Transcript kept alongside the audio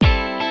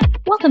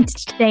Welcome to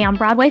Today on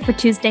Broadway for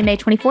Tuesday, May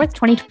 24th,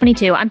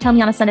 2022. I'm Tell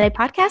Me on a Sunday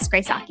podcast,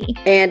 Grace Aki.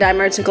 And I'm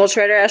arts and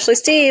culture writer Ashley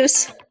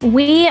Steves.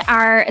 We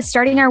are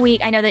starting our week.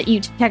 I know that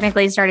you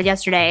technically started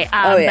yesterday, but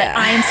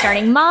I'm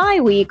starting my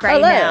week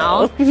right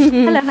now.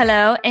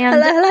 Hello.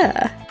 And hello.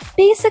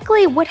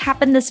 Basically, what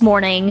happened this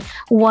morning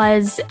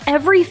was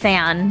every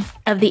fan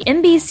of the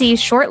NBC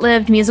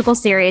short-lived musical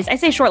series, I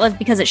say short-lived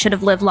because it should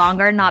have lived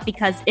longer, not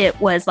because it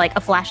was like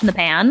a flash in the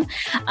pan.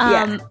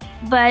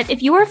 But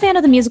if you were a fan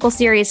of the musical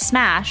series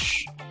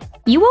Smash,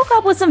 you woke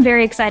up with some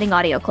very exciting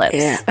audio clips.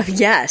 Yeah.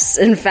 Yes,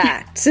 in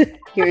fact.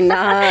 You're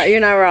not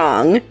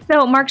wrong.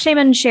 So Mark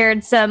Shaman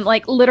shared some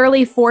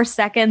literally 4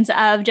 seconds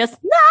of just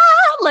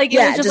it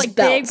was just like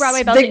belts. Big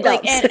Broadway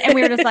belts. And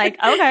we were just like,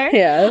 okay.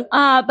 Yeah.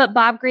 But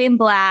Bob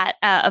Greenblatt,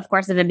 of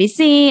course, of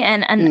NBC,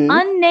 and an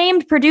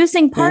unnamed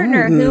producing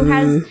partner who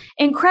has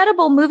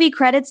incredible movie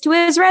credits to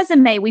his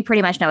resume. We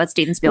pretty much know it's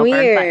Steven Spielberg.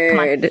 Weird. But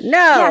come on. No.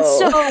 Yeah,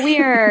 so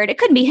weird. It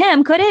couldn't be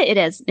him, could it? It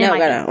is.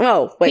 No.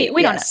 Oh, wait.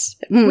 We don't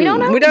know. We don't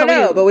know. We don't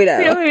know, but we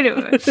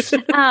know.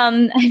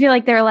 I feel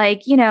like they're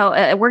like,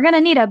 we're going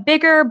to need a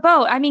bigger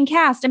boat.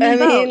 Cast, boat,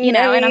 and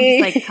I'm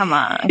just like, come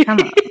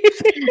on.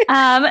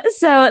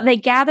 So they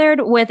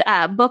gathered with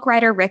book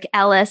writer Rick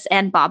Ellis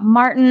and Bob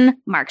Martin.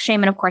 Mark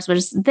Shaman, of course,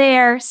 was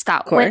there.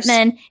 Scott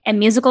Whitman and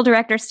musical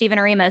director Stephen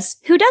Arimas,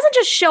 who doesn't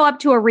just show up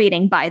to a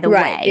reading, by the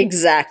way. Right,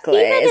 exactly.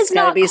 It's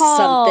got to be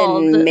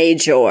something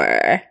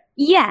major.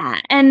 Yeah,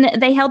 and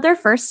they held their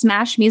first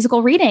Smash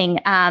musical reading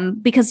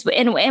because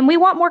we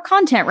want more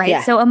content, right?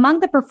 Yeah. So among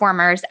the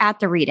performers at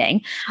the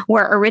reading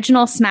were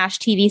original Smash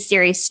TV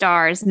series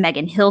stars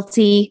Megan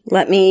Hilty,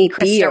 Let Me Krista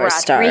Be Your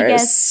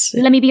Rodriguez,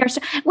 Stars. Let Me Be Your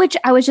Star, which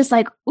I was just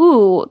like,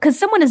 ooh, because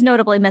someone is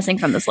notably missing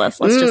from this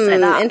list. Let's just say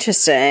that.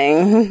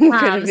 Interesting.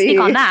 Speak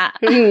on that.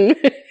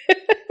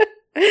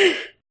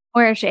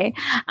 Where is she?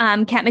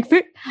 Kat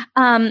McFruit.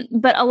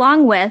 But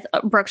along with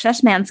Brooke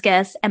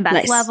Sheshmanskis and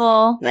Beth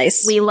Level.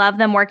 Nice. We love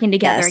them working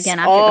together again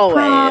after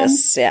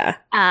always. the prom.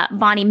 Yeah.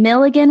 Bonnie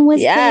Milligan was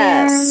there.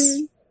 Yes.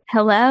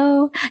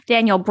 Hello.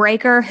 Daniel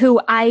Breaker, who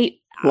I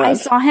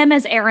saw him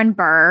as Aaron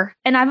Burr,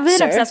 and I've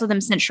been obsessed with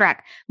him since Shrek,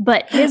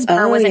 but his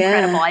Burr was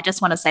incredible. I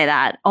just want to say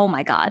that. Oh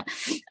my God.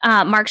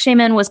 Mark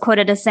Shaman was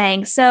quoted as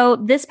saying, so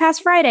this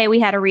past Friday,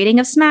 we had a reading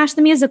of Smash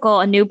the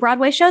Musical, a new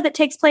Broadway show that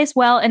takes place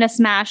in a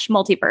Smash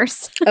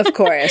multiverse. Of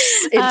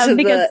course.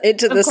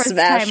 Into the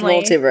Smash timely.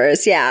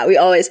 Multiverse. Yeah, we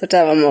always have to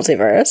have a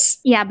multiverse.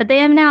 Yeah, but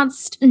they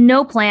announced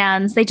no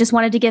plans. They just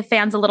wanted to give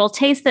fans a little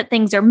taste that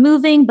things are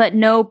moving, but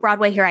no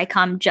Broadway Here I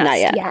Come just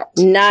yet.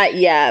 Not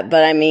yet,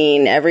 but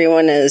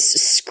everyone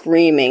is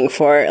screaming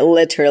for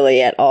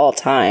literally at all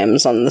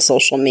times on the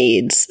social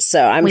medias.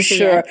 So I'm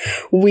sure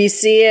we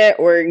see it.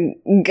 We're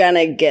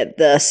gonna get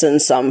this in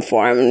some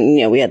form.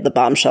 We had the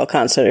Bombshell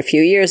concert a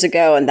few years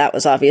ago, and that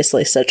was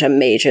obviously such a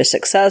major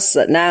success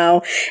that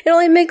now it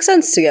only makes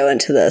sense to go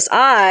into this.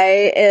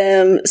 I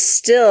am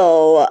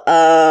still,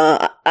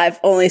 I've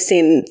only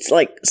seen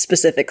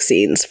specific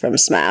scenes from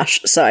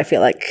Smash, so I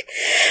feel like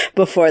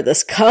before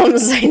this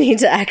comes, I need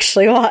to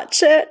actually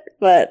watch it.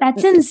 But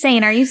that's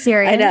insane. Are you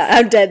serious? I know.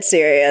 I'm dead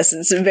serious.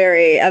 It's a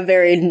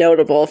very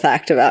notable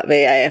fact about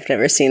me. I have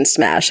never seen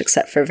Smash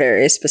except for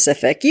very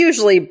specific,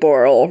 usually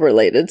Boral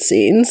related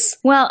scenes.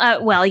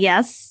 Well,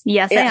 yes.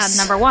 Yes, I am.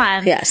 Number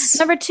one. Yes.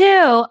 Number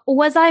two,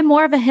 was I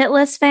more of a hit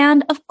list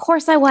fan? Of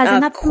course I was.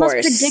 And that's the most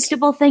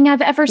predictable thing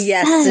I've ever seen.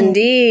 Yes,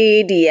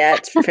 indeed. Yeah,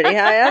 it's pretty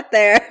high up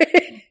there.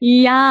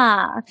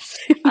 Yeah.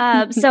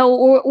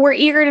 So we're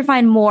eager to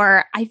find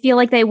more. I feel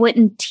like they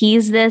wouldn't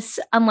tease this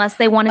unless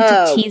they wanted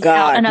to tease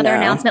out another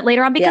announcement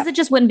later on, because it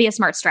just wouldn't be a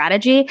smart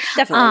strategy.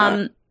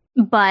 Definitely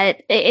not.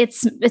 But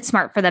it's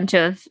smart for them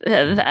to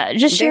have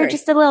just shared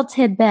just a little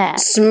tidbit.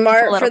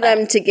 Smart for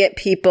them to get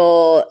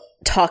people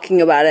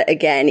talking about it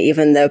again,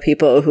 even though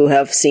people who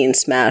have seen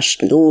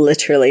Smash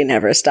literally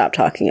never stop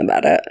talking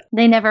about it.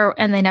 They never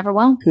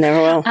will.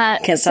 Never will.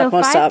 Can't stop,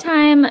 won't stop.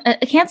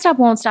 Can't stop,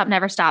 won't stop,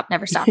 never stop,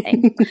 never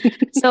stopping.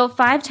 So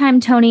 5-time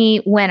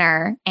Tony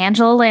winner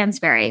Angela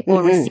Lansbury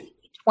will receive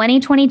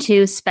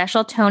 2022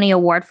 Special Tony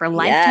Award for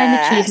Lifetime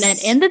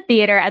Achievement in the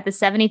theater at the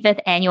 75th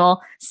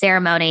annual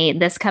ceremony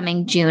this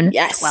coming June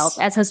 12th,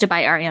 as hosted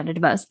by Ariana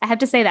DeBose. I have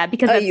to say that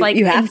because it's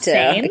you have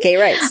insane. To. Gay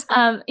rights.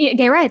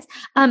 Gay rights.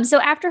 So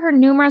after her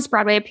numerous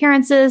Broadway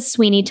appearances,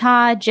 Sweeney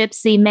Todd,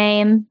 Gypsy,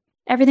 Mame,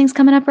 everything's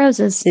coming up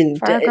roses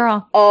for our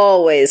girl.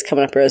 Always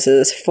coming up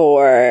roses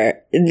for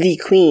the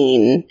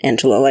Queen,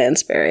 Angela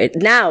Lansbury.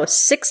 Now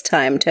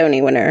 6-time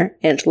Tony winner,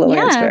 Angela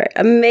Lansbury.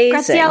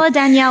 Amazing. Graciela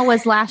Danielle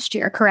was last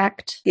year,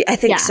 correct? Yeah, I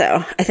think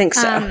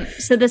so.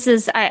 So this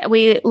is,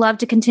 we love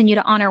to continue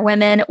to honor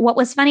women. What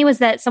was funny was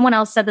that someone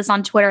else said this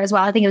on Twitter as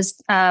well. I think it was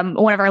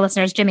one of our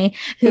listeners, Jimmy,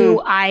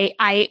 who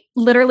I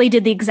literally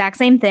did the exact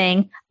same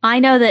thing. I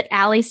know that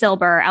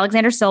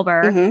Alexander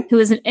Silber, who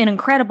is an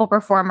incredible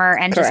performer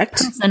and just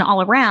person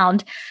all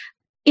around,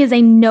 is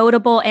a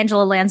notable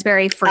Angela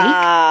Lansbury freak.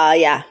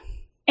 Yeah.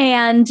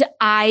 And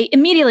I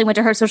immediately went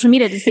to her social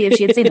media to see if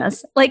she had seen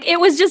this. Like, it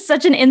was just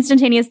such an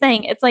instantaneous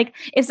thing. It's like,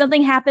 if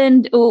something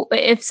happened,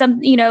 if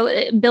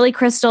Billy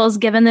Crystal's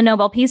given the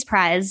Nobel Peace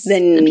Prize,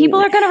 then people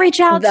are going to reach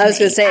out to me. I was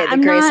going to say,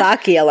 the Grace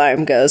Aki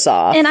alarm goes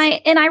off. And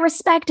I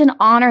respect and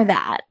honor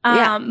that.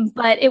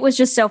 But it was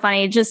just so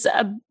funny. Just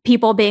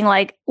people being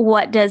like,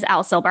 what does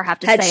Al Silber have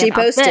to say about this? Had she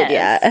posted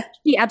yet?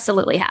 She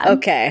absolutely had.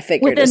 Okay, I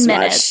figured as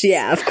much.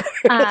 Yeah, of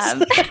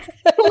course.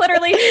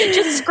 Literally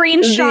just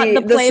screenshot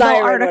the Playboy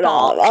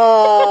article.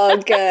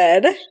 Oh,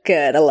 good.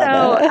 I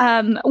love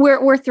it.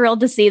 We're thrilled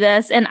to see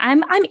this, and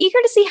I'm eager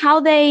to see how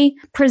they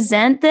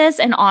present this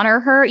and honor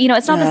her. You know,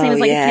 it's not the same as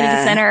like a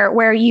Kennedy Center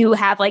where you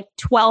have like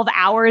 12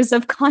 hours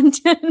of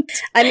content.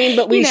 I mean,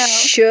 but we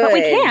should. But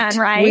we can,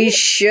 right? We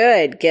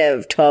should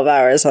give 12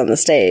 hours on the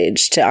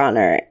stage to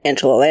honor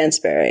Angela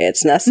Lansbury.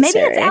 It's necessary.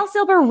 Maybe it's Al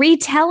Silber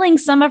retelling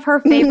some of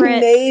her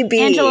favorite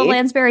Angela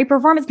Lansbury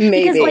performance.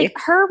 Maybe. Because like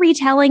her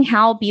retelling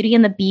how Beauty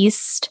and the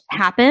Beast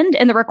happened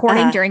in the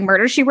recording during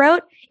Murder, She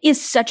Wrote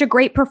is such a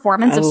great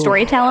performance of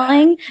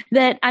storytelling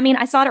that, I mean,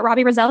 I saw it at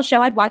Robbie Rozelle's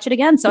show. I'd watch it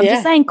again. So I'm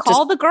just saying,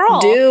 call the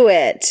girl. Do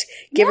it.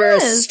 Give her a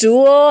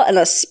stool and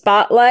a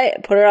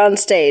spotlight. Put her on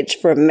stage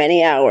for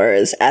many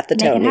hours at the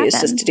Tonys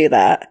just to do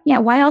that. Yeah.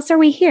 Why else are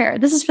we here?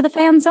 This is for the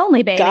fans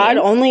only, baby. God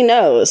only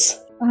knows.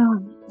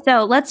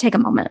 So let's take a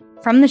moment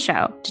from the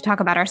show to talk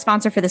about our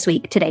sponsor for this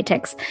week, Today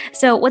Tix.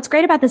 So what's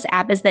great about this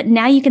app is that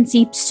now you can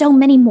see so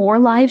many more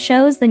live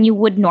shows than you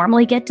would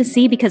normally get to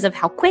see because of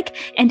how quick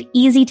and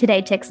easy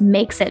Today Tix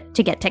makes it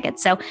to get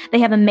tickets. So they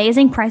have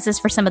amazing prices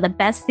for some of the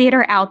best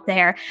theater out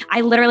there.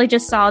 I literally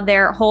just saw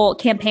their whole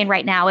campaign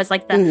right now is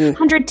like the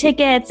 100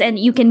 tickets, and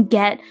you can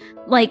get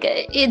like,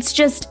 it's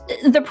just,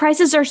 the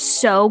prices are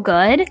so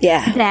good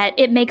that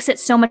it makes it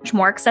so much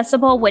more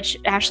accessible, which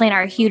Ashley and I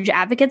are huge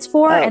advocates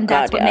for.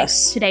 That's what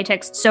makes Today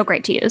Tix so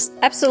great to use.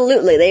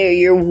 Absolutely. They are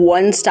your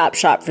one-stop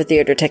shop for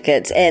theater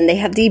tickets, and they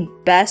have the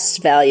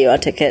best value on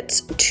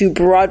tickets to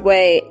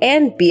Broadway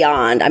and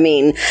beyond. I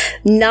mean,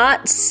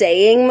 not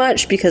saying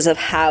much because of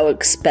how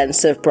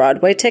expensive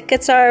Broadway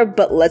tickets are,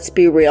 but let's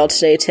be real,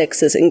 Today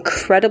Tix is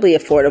incredibly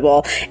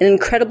affordable and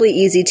incredibly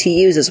easy to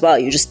use as well.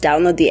 You just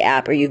download the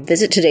app or you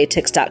visit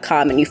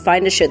todaytix.com and you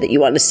find a show that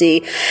you want to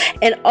see.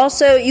 And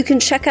also, you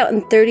can check out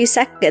in 30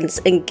 seconds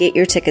and get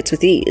your tickets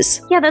with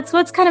ease. Yeah, that's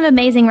what's kind of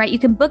amazing, right? You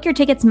can book your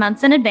tickets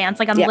months in advance.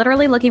 Like, I'm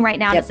literally looking right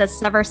now and it says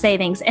Sever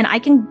Savings, and I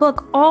can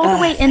book all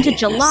the way into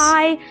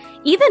July,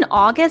 even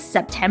August,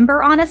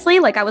 September, honestly.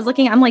 Like, I was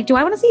looking, I'm like, do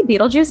I want to see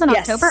Beetlejuice in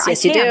October?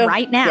 Yes, I can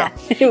right now.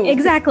 Yeah.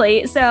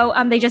 Exactly. So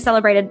they just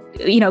celebrated,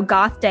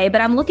 Goth Day,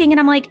 but I'm looking and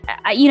I'm like,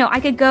 I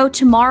could go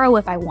tomorrow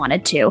if I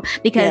wanted to,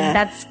 because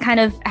that's kind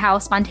of how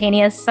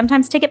spontaneous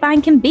sometimes ticket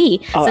buying can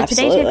be. So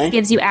Today Tix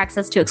gives you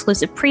access to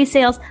exclusive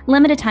pre-sales,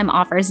 limited time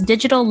offers,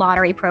 digital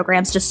lottery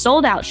programs to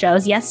sold out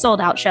shows. Yes,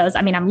 sold out shows.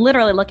 I mean, I'm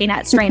literally looking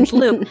at Strange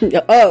Loop.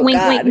 Wink,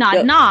 wink,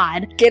 nod,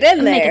 nod. Get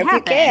in there if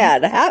you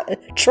can.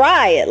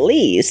 Try at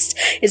least.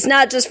 It's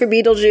not just for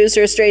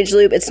Beetlejuice or Strange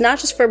Loop. It's not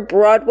just for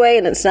Broadway,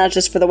 and it's not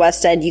just for the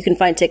West End. You can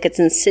find tickets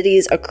in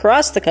cities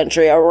across the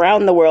country,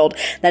 around the world.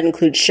 That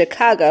includes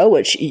Chicago,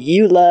 which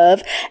you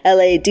love,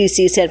 LA,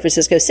 DC, San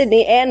Francisco,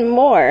 Sydney, and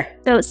more.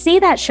 So see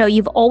that show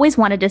you've always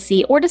wanted to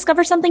see, or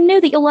discover something new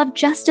that you'll love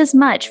just as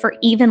much for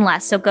even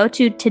less. So go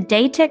to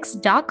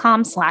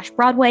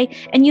todaytix.com/Broadway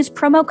and use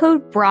promo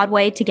code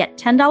Broadway to get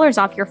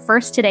 $10 off your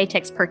first Today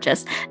Tix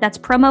purchase. That's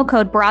promo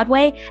code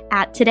Broadway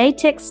at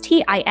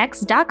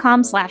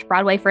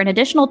todaytix.com/Broadway for an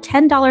additional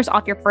 $10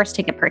 off your first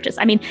ticket purchase.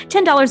 I mean,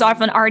 $10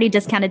 off an already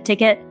discounted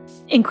ticket.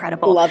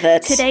 Incredible. Love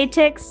it.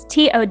 Todaytix,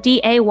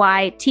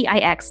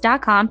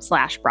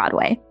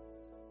 TODAYTIX.com/Broadway.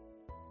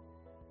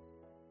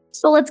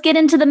 So let's get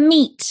into the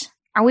meat.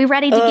 Are we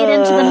ready to get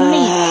into the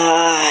meat?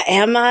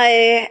 Am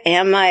I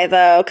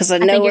though? Because I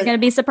know think you're going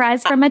to be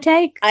surprised from my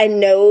take. I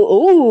know.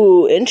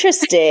 Ooh,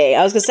 interesting.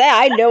 I was going to say,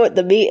 I know what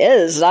the meat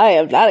is. I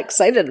am not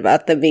excited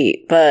about the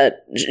meat,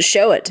 but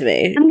show it to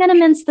me. I'm going to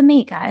mince the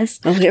meat, guys.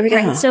 Oh, here we go.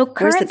 Right, so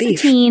current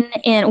satine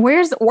in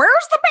where's the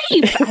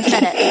beef? I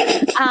said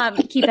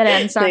it. Keep it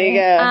in. Sorry. There you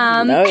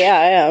go. Oh yeah,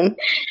 I am.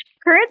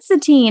 Current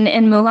Satine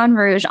in Moulin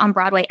Rouge on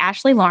Broadway,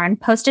 Ashley Lauren,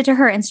 posted to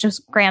her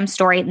Instagram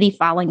story the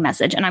following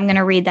message, and I'm going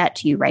to read that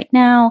to you right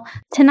now.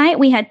 Tonight,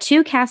 we had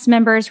 2 cast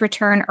members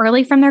return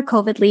early from their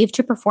COVID leave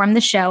to perform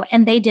the show,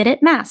 and they did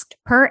it masked,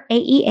 per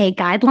AEA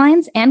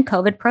guidelines and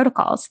COVID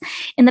protocols.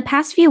 In the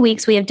past few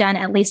weeks, we have done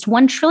at least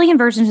 1 trillion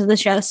versions of the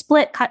show,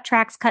 split, cut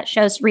tracks, cut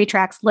shows,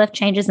 retracks, lift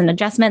changes and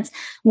adjustments,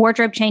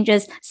 wardrobe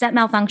changes, set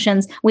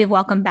malfunctions. We've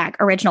welcomed back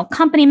original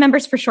company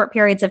members for short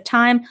periods of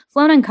time,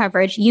 flown on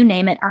coverage, you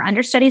name it. Our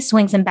understudies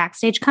swings and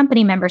backstage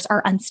company members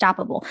are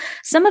unstoppable.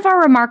 Some of our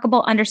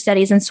remarkable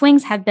understudies and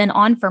swings have been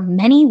on for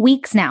many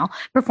weeks now,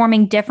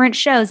 performing different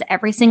shows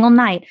every single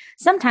night,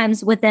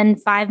 sometimes within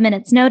 5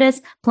 minutes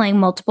notice, playing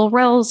multiple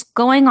roles,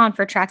 going on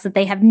for tracks that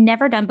they have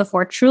never done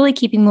before, truly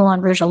keeping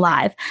Moulin Rouge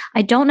alive.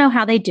 I don't know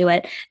how they do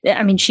it.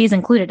 I mean, she's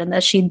included in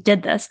this. She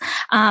did this.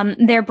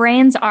 Their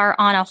brains are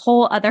on a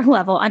whole other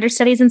level.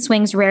 Understudies and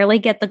swings rarely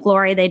get the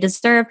glory they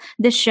deserve.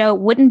 This show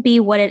wouldn't be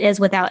what it is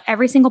without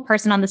every single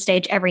person on the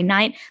stage every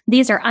night.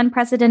 These are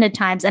unprecedented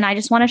times, and I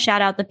just want to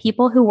shout out the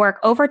people who work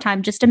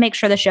overtime just to make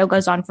sure the show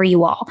goes on for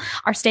you all.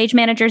 Our stage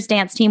managers,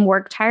 dance team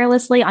work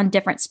tirelessly on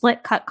different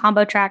split cut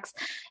combo tracks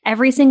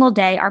every single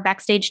day. Our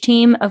backstage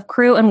team of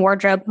crew and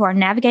wardrobe who are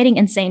navigating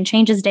insane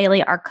changes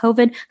daily, our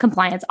COVID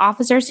compliance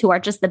officers who are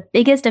just the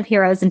biggest of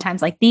heroes in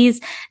times like these.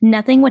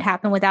 Nothing would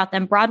happen without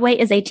them. Broadway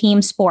is a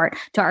team sport.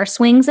 To our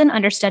swings and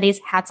understudies,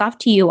 hats off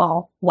to you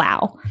all.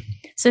 Wow.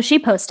 So she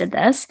posted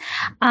this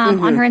on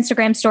her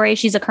Instagram story.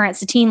 She's a current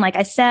Satine, like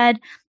I said.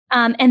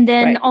 And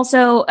then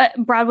also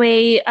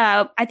Broadway,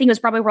 I think it was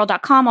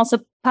BroadwayWorld.com also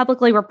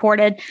publicly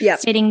reported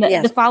stating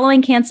that the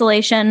following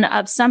cancellation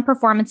of some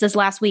performances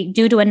last week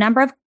due to a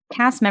number of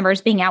cast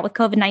members being out with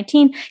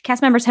COVID-19,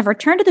 cast members have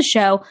returned to the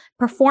show,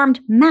 performed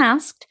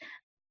masked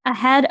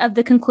ahead of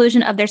the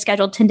conclusion of their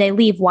scheduled 10-day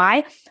leave.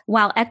 Why?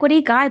 While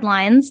equity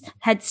guidelines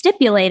had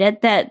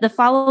stipulated that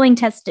following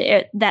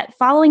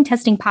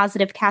testing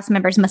positive cast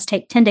members must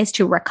take 10 days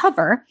to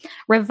recover,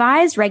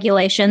 revised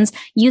regulations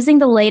using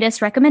the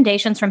latest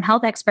recommendations from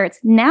health experts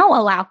now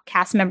allow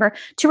cast member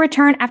to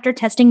return after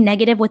testing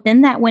negative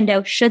within that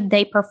window should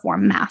they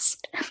perform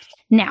masked.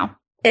 Now,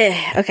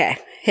 okay,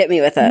 hit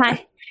me with it.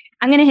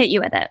 I'm going to hit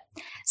you with it.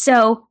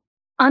 So,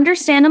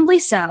 understandably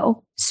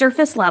so,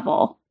 surface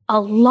level, a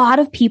lot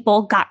of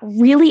people got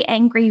really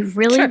angry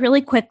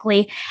really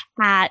quickly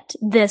at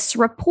this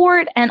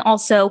report, and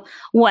also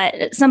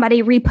what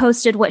somebody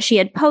reposted what she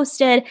had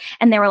posted,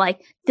 and they were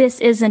like, this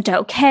isn't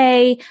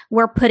okay.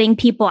 We're putting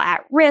people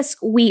at risk.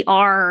 We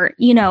are,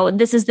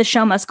 this is the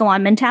show must go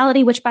on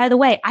mentality, which, by the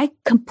way, I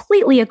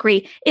completely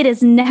agree. It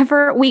is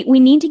never, we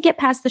need to get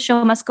past the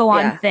show must go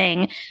on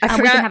thing. We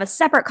can have a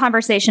separate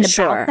conversation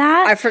about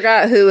that. I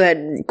forgot who had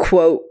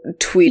quote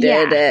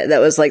tweeted it that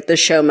was like, the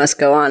show must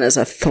go on as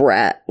a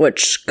threat,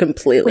 which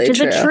is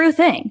true. A true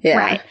thing. Yeah.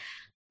 Right.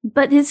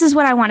 But this is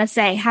what I want to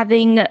say,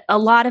 having a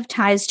lot of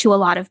ties to a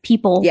lot of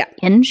people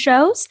in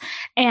shows,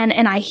 and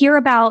I hear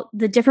about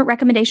the different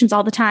recommendations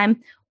all the time.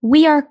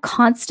 We are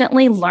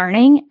constantly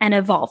learning and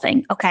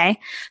evolving, okay?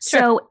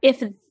 Sure.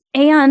 So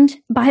and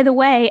by the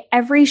way,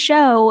 every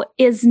show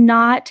is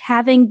not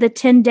having the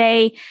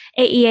 10-day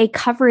AEA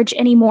coverage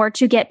anymore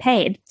to get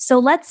paid. So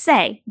let's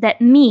say that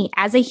me,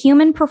 as a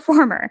human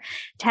performer,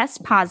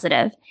 test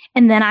positive,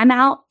 and then I'm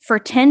out for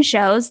 10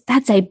 shows.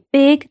 That's a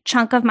big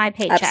chunk of my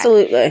paycheck.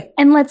 Absolutely.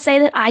 And let's say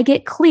that I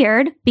get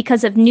cleared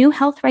because of new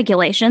health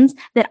regulations,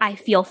 that I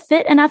feel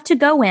fit enough to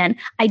go in.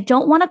 I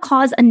don't want to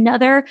cause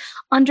another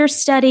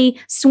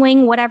understudy,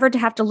 swing, whatever, to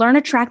have to learn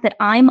a track that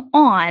I'm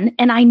on.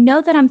 And I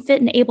know that I'm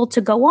fit and able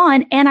to go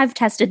on, and I've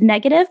tested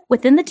negative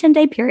within the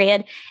 10-day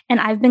period,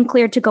 and I've been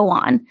cleared to go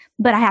on,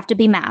 but I have to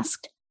be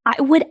masked. I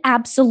would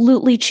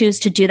absolutely choose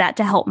to do that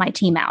to help my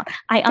team out.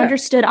 I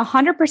understood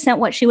 100%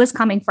 what she was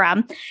coming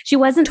from. She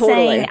wasn't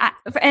saying,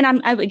 and I'm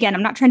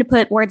not trying to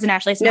put words in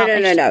Ashley's mouth.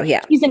 No.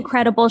 Yeah. She's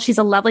incredible. She's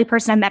a lovely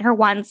person. I met her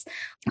once,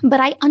 but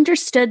I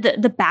understood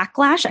the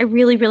backlash. I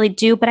really, really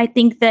do. But I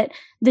think that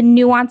the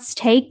nuanced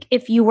take,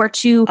 if you were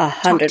to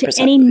 100%. talk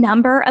to any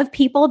number of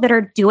people that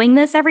are doing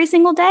this every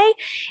single day,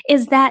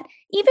 is that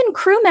even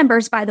crew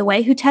members, by the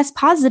way, who test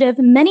positive,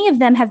 many of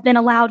them have been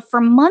allowed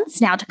for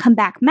months now to come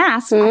back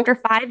masked after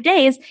 5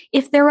 days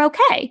if they're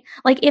okay.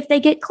 Like if they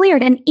get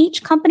cleared, and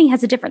each company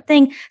has a different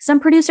thing. Some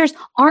producers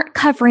aren't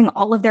covering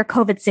all of their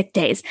COVID sick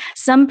days.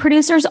 Some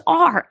producers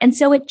are. And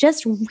so it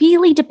just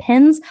really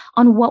depends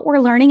on what we're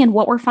learning and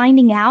what we're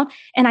finding out.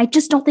 And I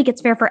just don't think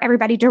it's fair for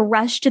everybody to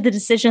rush to the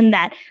decision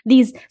that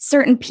these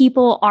certain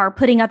people are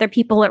putting other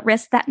people at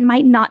risk. That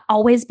might not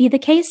always be the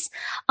case.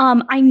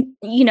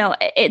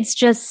 It's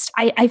just,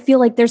 I feel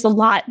like there's a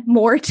lot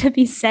more to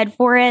be said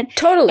for it.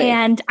 Totally.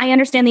 And I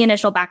understand the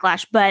initial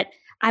backlash, but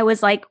I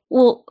was like,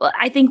 well,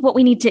 I think what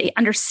we need to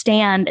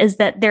understand is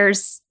that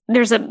there's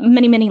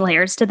many, many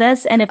layers to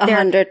this. And if they're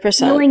 100%.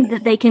 feeling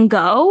that they can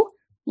go,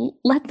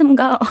 let them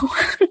go.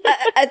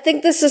 I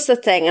think this is the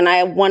thing, and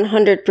I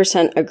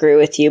 100% agree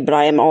with you, but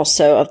I am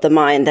also of the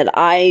mind that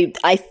I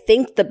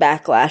think the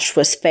backlash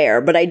was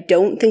fair, but I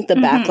don't think the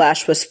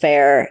backlash was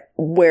fair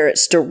where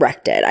it's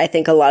directed. I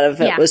think a lot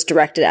of it was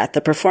directed at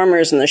the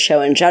performers and the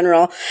show in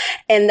general.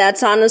 And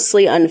that's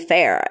honestly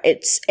unfair.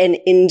 It's an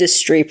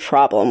industry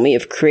problem. We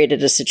have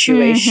created a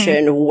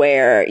situation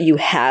where you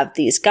have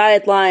these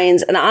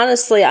guidelines. And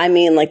honestly, I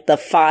mean, like the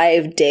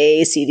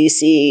 5-day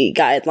CDC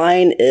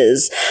guideline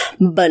is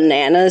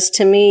bananas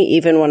to me.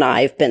 Even when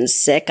I've been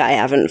sick, I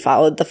haven't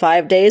followed the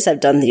 5 days. I've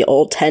done the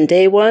old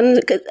 10-day one.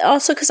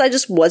 Also, because I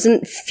just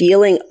wasn't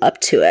feeling up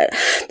to it.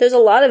 There's a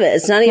lot of it.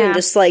 It's not even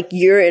just like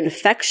you're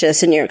infectious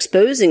and you're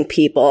exposing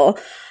people.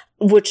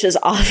 which is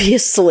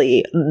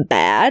obviously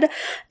bad.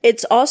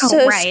 It's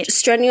also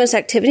strenuous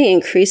activity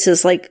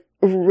increases like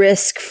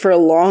risk for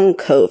long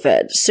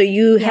COVID. So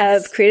you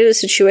have created a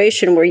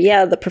situation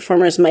where, the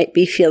performers might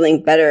be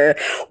feeling better,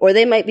 or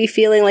they might be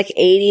feeling like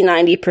 80,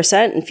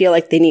 90% and feel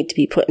like they need to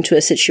be put into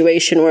a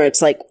situation where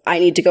it's like, I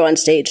need to go on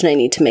stage and I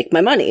need to make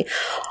my money.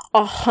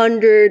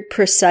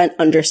 100%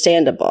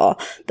 understandable.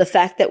 The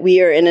fact that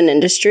we are in an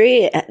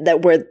industry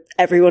where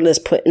everyone is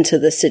put into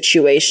this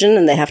situation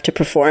and they have to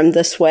perform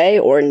this way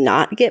or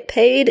not get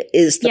paid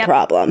is the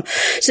problem.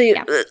 So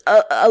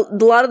a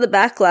lot of the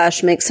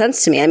backlash makes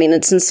sense to me. I mean,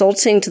 it's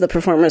insulting to the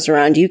performers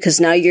around you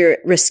because now you're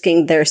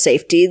risking their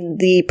safety.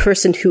 The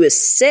person who is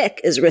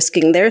sick is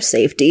risking their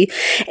safety,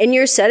 and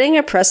you're setting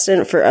a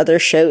precedent for other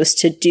shows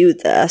to do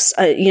this.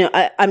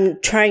 I'm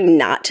trying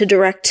not to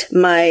direct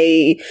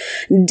my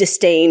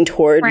disdain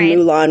toward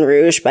Moulin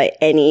Rouge by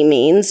any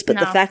means, but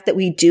the fact that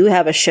we do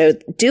have a show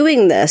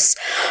doing this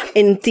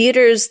in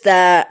theaters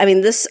that, I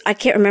mean, I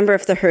can't remember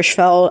if the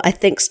Hirschfeld, I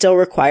think, still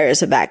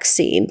requires a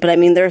vaccine, but I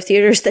mean, there are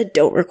theaters that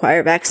don't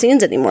require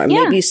vaccines anymore.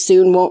 Yeah. Maybe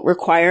soon won't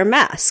require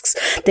masks.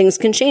 Things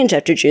can change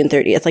after June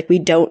 30th. Like, we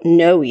don't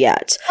know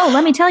yet. Oh,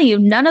 let me tell you,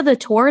 none of the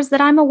tours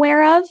that I'm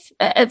aware of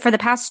for the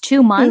past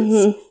 2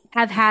 months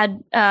have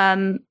had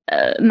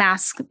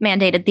mask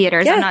mandated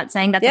theaters. I'm not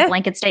saying that's a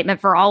blanket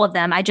statement for all of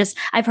them.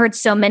 I've heard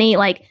so many,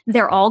 like,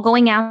 they're all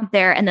going out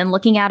there and then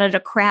looking out at a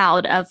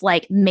crowd of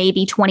like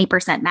maybe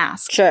 20%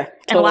 masks. Sure.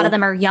 And a lot of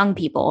them are young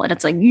people. And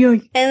it's like, yeah.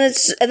 And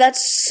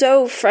that's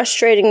so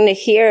frustrating to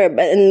hear.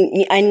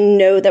 And I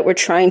know that we're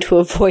trying to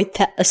avoid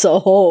that as a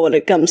whole when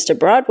it comes to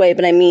Broadway.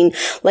 But I mean,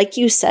 like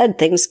you said,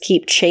 things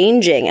keep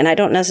changing. And I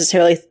don't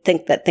necessarily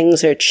think that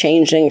things are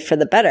changing for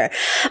the better.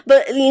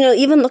 But,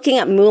 even looking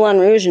at Moulin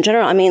Rouge in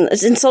general, I mean,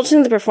 it's insulting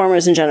to the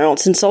performers in general.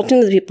 It's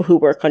insulting to the people who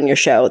work on your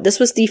show. This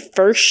was the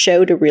first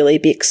show to really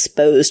be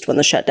exposed when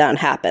the shutdown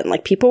happened.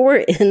 Like, people were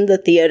in the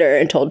theater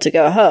and told to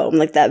go home,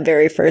 like, that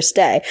very first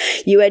day.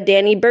 You had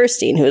Danny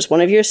Burstein, who was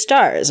one of your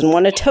stars and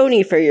won a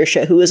Tony for your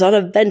show, who was on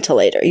a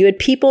ventilator. You had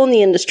people in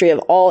the industry of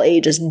all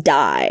ages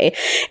die,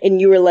 and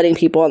you were letting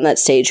people on that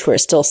stage who are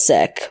still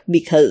sick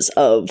because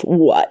of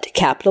what?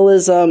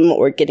 Capitalism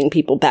or getting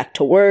people back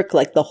to work?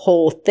 Like, the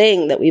whole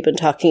thing that we've been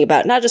talking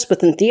about, not just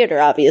within theater,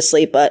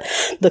 obviously, but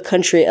the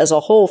country as a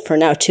whole for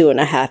now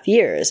 2.5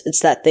 years.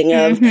 It's that thing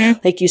of,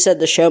 like you said,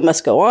 the show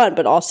must go on,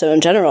 but also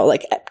in general,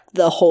 like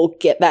the whole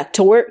get back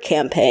to work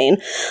campaign.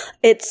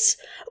 It's,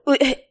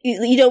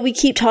 we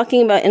keep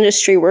talking about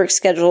industry work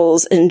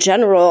schedules in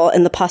general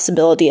and the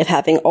possibility of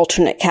having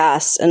alternate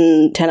casts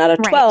and 10 out of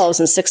 12s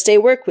and 6-day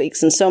work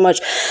weeks and so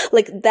much.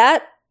 Like,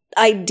 that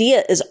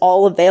idea is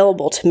all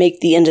available to make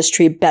the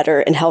industry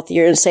better and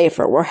healthier and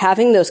safer. We're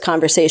having those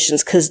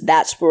conversations because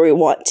that's where we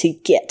want to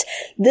get.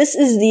 This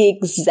is the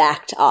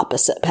exact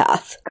opposite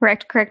path.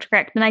 Correct.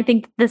 And I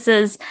think this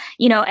is,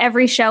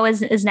 every show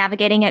is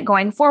navigating it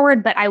going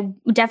forward, but I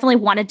definitely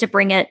wanted to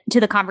bring it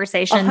to the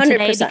conversation 100%,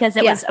 today because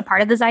it was a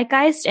part of the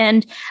zeitgeist.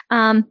 And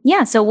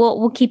so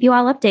we'll keep you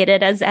all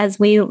updated as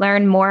we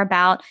learn more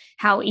about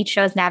how each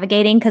show is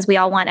navigating, because we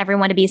all want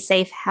everyone to be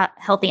safe,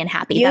 healthy, and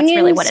happy. Unions, that's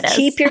really what it is.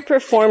 Keep your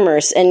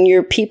performers and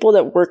your people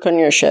that work on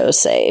your show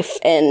safe.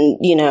 And,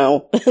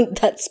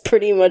 that's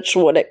pretty much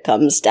what it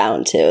comes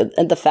down to.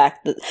 And the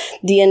fact that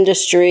the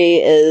industry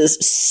is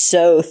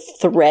so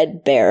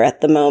threadbare at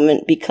the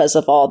moment because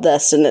of all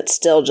this. And it's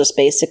still just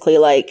basically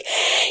like,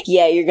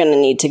 you're going to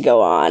need to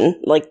go on.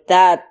 Like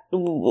that.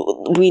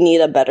 We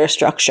need a better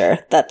structure.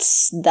 That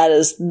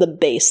is the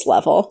base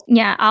level.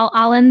 Yeah,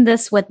 I'll end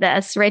this with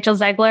this. Rachel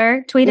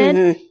Zegler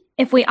tweeted,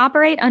 if we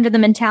operate under the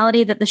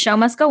mentality that the show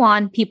must go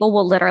on, people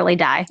will literally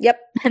die. Yep.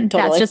 Totally.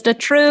 That's just a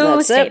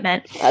true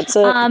statement. That's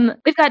it.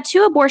 We've got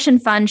 2 abortion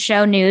fund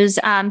show news.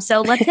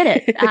 So let's hit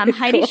it.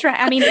 Heidi Schreck.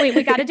 I mean,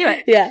 we got to do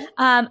it. Yeah.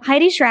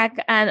 Heidi Schreck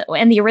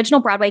and the original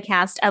Broadway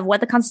cast of What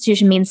the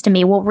Constitution Means to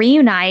Me will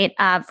reunite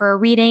for a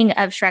reading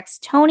of Schreck's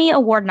Tony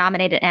Award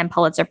nominated and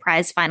Pulitzer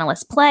Prize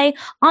finalist play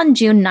on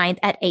June 9th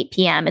at 8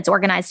 p.m. It's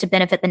organized to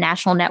benefit the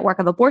National Network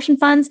of Abortion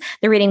Funds.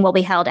 The reading will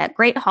be held at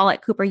Great Hall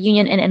at Cooper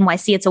Union in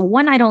NYC. It's a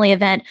one-night only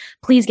event.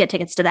 Please get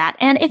tickets to that.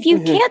 And if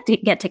you can't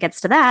get tickets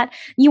to that,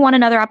 you want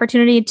another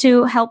opportunity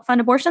to help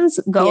fund abortions,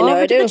 go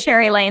over to the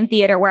Cherry Lane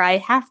Theater, where I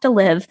have to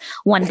live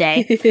one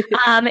day.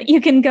 You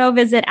can go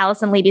visit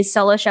Allison Levy's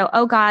solo show,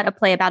 Oh God, a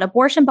play about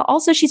abortion, but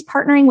also she's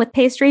partnering with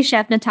pastry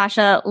chef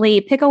Natasha Lee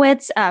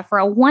Pikowitz for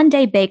a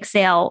one-day bake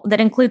sale that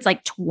includes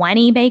like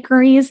 20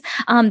 bakeries.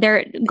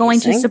 They're going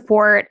to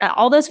support,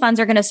 all those funds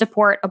are going to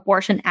support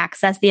abortion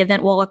access. The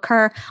event will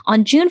occur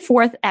on June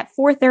 4th at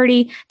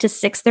 4:30 to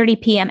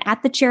 6:30 p.m.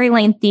 at the Cherry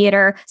Lane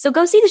Theater. So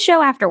go see the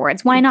show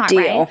afterwards. Why not,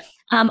 Deal. right?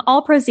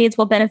 All proceeds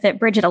will benefit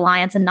Bridget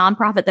Alliance, a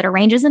nonprofit that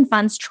arranges and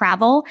funds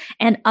travel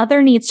and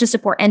other needs to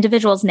support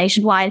individuals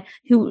nationwide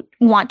who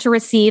want to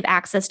receive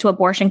access to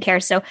abortion care.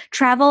 So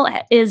travel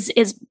is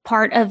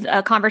part of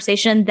a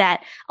conversation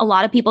that a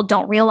lot of people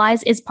don't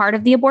realize is part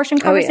of the abortion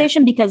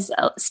conversation because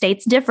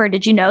states differ.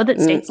 Did you know that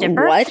states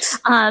differ? What?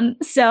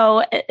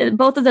 So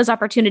both of those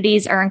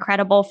opportunities are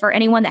incredible for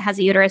anyone that has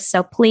a uterus.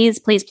 So please,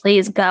 please,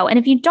 please go. And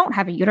if you don't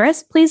have a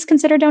uterus, please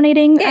consider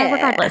donating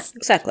regardless.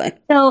 Exactly.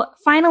 So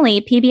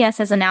finally, PBS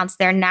has announced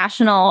their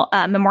National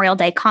Memorial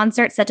Day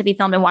concert set to be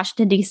filmed in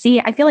Washington,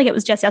 D.C. I feel like it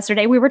was just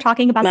yesterday. We were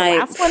talking about the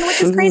last one,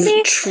 which is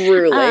crazy.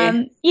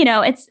 Truly.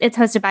 It's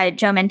hosted by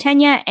Joe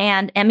Mantegna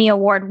and Emmy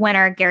Award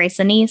winner Gary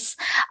Sinise.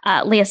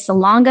 Leah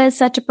Salonga is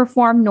set to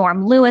perform,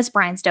 Norm Lewis,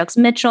 Brian Stokes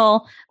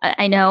Mitchell.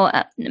 I know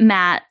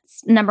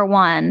Matt's number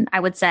one, I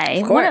would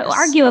say.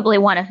 Arguably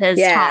one of his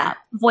top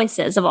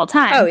voices of all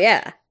time. Oh,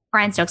 yeah.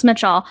 Brian Stokes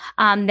Mitchell.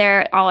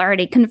 They're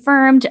already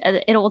confirmed.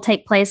 It will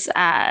take place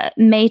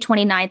May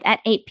 29th at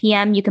 8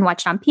 p.m. You can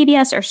watch it on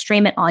PBS or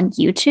stream it on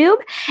YouTube.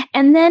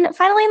 And then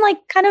finally,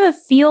 kind of a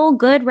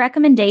feel-good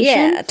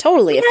recommendation. Yeah,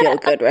 totally a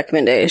feel-good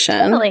recommendation.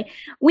 Totally.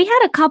 We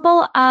had a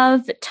couple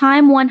of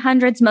Time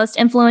 100's most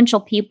influential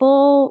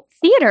people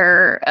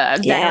theater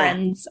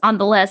veterans on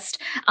the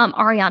list.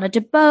 Ariana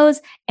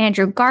DeBose,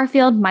 Andrew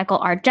Garfield, Michael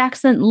R.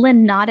 Jackson,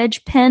 Lynn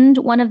Nottage penned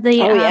one of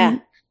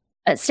the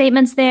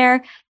statements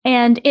there.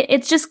 And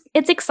it's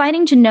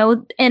exciting to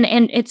know, and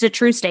it's a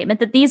true statement,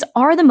 that these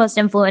are the most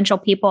influential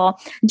people.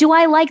 Do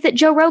I like that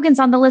Joe Rogan's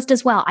on the list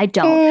as well? I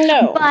don't.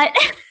 No.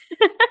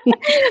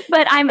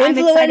 But I'm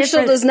influential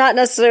excited does not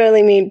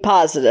necessarily mean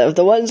positive.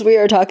 The ones we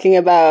are talking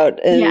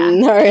about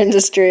in our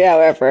industry,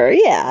 however,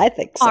 I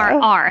think so.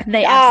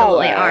 They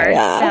absolutely are.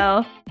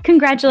 Yeah. So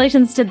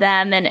congratulations to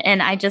them.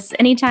 And I just,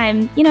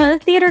 anytime, the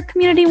theater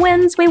community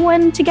wins, we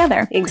win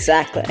together.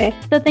 Exactly.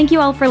 So thank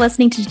you all for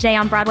listening to Today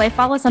on Broadway.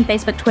 Follow us on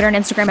Facebook, Twitter, and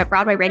Instagram at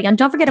Broadway Radio. And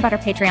don't forget about our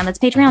Patreon. That's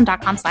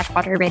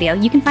patreon.com/Broadway Radio.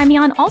 You can find me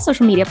on all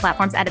social media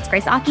platforms at It's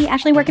Grace Aki.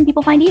 Ashley, where can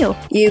people find you?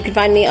 You can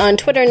find me on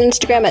Twitter and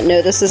Instagram at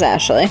No This Is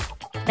Ashley.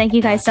 Thank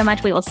you guys so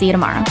much. We will see you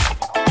tomorrow.